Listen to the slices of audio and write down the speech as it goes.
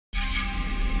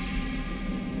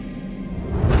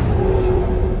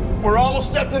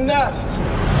almost at the nest.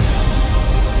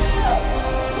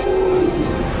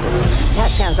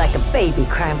 That sounds like a baby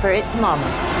crying for its mama.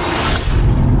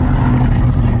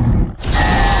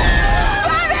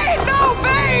 That ain't no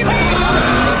baby!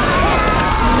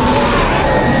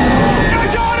 I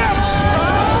got him!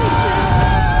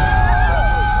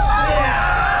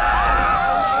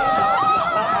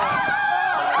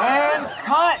 And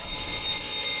cut!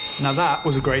 Now that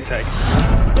was a great take.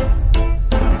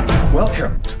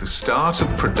 Welcome to the start of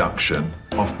production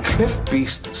of Cliff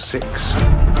Beast 6.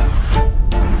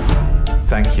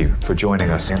 Thank you for joining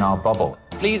us in our bubble.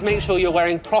 Please make sure you're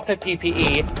wearing proper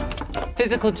PPE.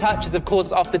 Physical touch is, of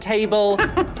course, off the table.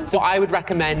 So I would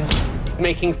recommend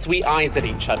making sweet eyes at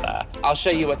each other. I'll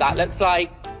show you what that looks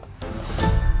like.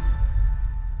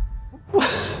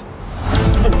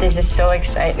 This is so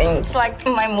exciting. It's like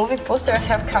my movie posters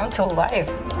have come to life.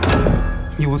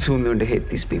 You will soon learn to hate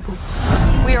these people.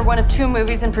 We are one of 2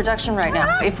 movies in production right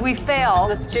now. If we fail,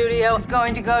 the studio is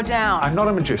going to go down. I'm not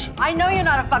a magician. I know you're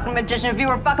not a fucking magician. If you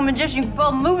were a fucking magician, you'd pull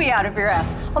a movie out of your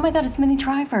ass. Oh my God, it's Minnie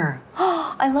Driver.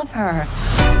 Oh, I love her.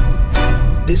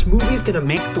 This movie's gonna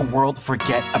make the world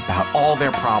forget about all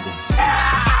their problems.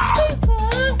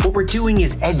 What we're doing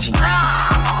is edgy.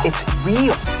 It's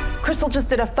real. Crystal just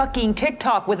did a fucking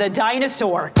TikTok with a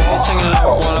dinosaur. Hey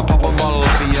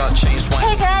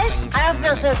guys, I don't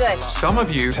feel so good. Some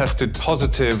of you tested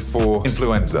positive for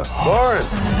influenza, Lauren!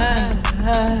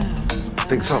 I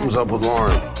think something's up with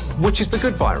Lauren. which is the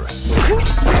good virus.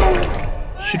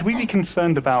 Should we be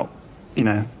concerned about,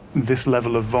 this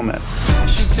level of vomit?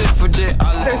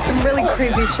 There's some really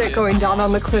crazy shit going down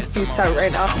on the Cliff Beast set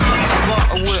right now.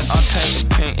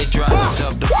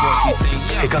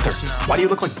 Hey, Gunther, why do you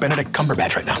look like Benedict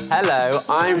Cumberbatch right now? Hello,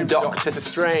 I'm Dr.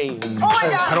 Strange. Oh my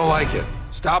God! I don't like it.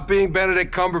 Stop being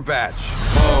Benedict Cumberbatch.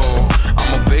 Oh,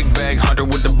 I'm a big bag hunter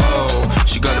with the bow.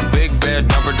 She got a big bed,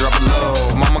 never drop it low.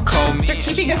 Mama called me. They're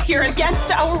keeping us here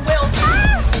against our will.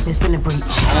 There's been a breach.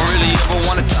 I don't really ever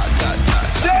want to talk.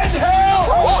 Send help!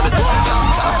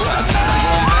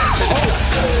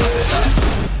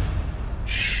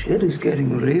 Shit is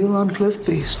getting real on Cliff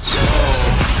Beasts.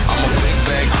 I'm a big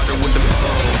bag hunter with the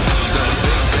bow. She got a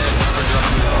big bed, never drop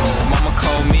it low. Mama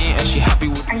called me and she happy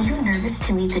with. Are you nervous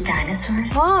to meet the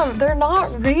dinosaurs? Mom, they're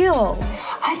not real.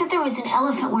 I thought there was an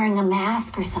elephant wearing a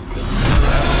mask or something.